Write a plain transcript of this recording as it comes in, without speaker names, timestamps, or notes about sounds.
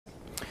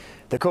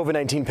The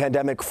COVID-19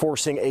 pandemic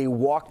forcing a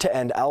Walk to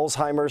End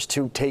Alzheimer's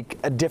to take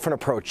a different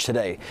approach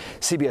today.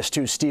 CBS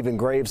 2's Stephen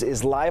Graves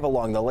is live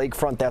along the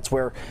lakefront. That's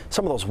where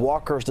some of those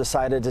walkers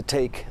decided to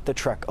take the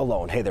trek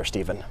alone. Hey there,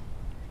 Stephen.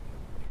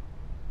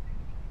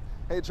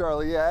 Hey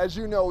Charlie, yeah, as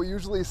you know, we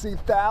usually see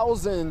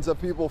thousands of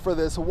people for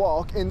this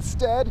walk.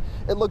 Instead,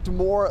 it looked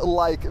more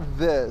like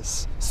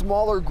this.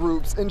 Smaller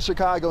groups in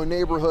Chicago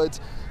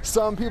neighborhoods.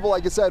 Some people,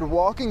 like I said,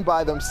 walking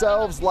by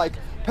themselves, like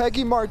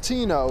Peggy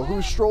Martino,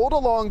 who strolled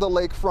along the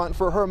lakefront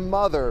for her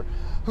mother,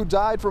 who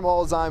died from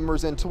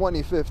Alzheimer's in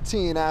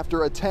 2015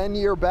 after a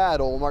 10-year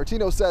battle.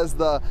 Martino says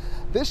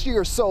this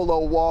year's solo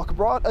walk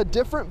brought a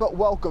different but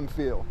welcome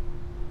feel.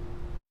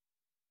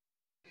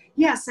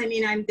 Yes, I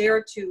mean, I'm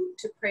there to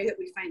pray that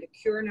we find a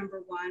cure,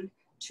 number one,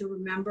 to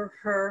remember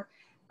her.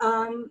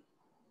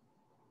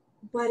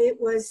 But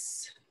it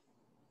was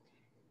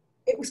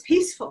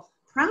peaceful,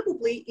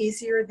 probably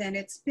easier than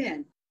it's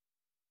been.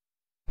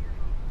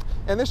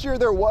 And this year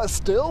there was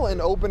still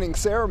an opening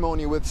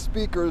ceremony with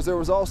speakers. There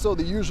was also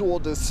the usual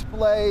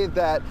display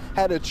that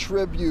had a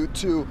tribute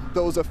to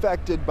those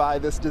affected by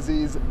this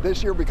disease.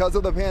 This year, because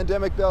of the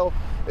pandemic, though,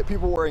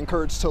 people were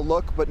encouraged to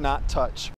look but not touch.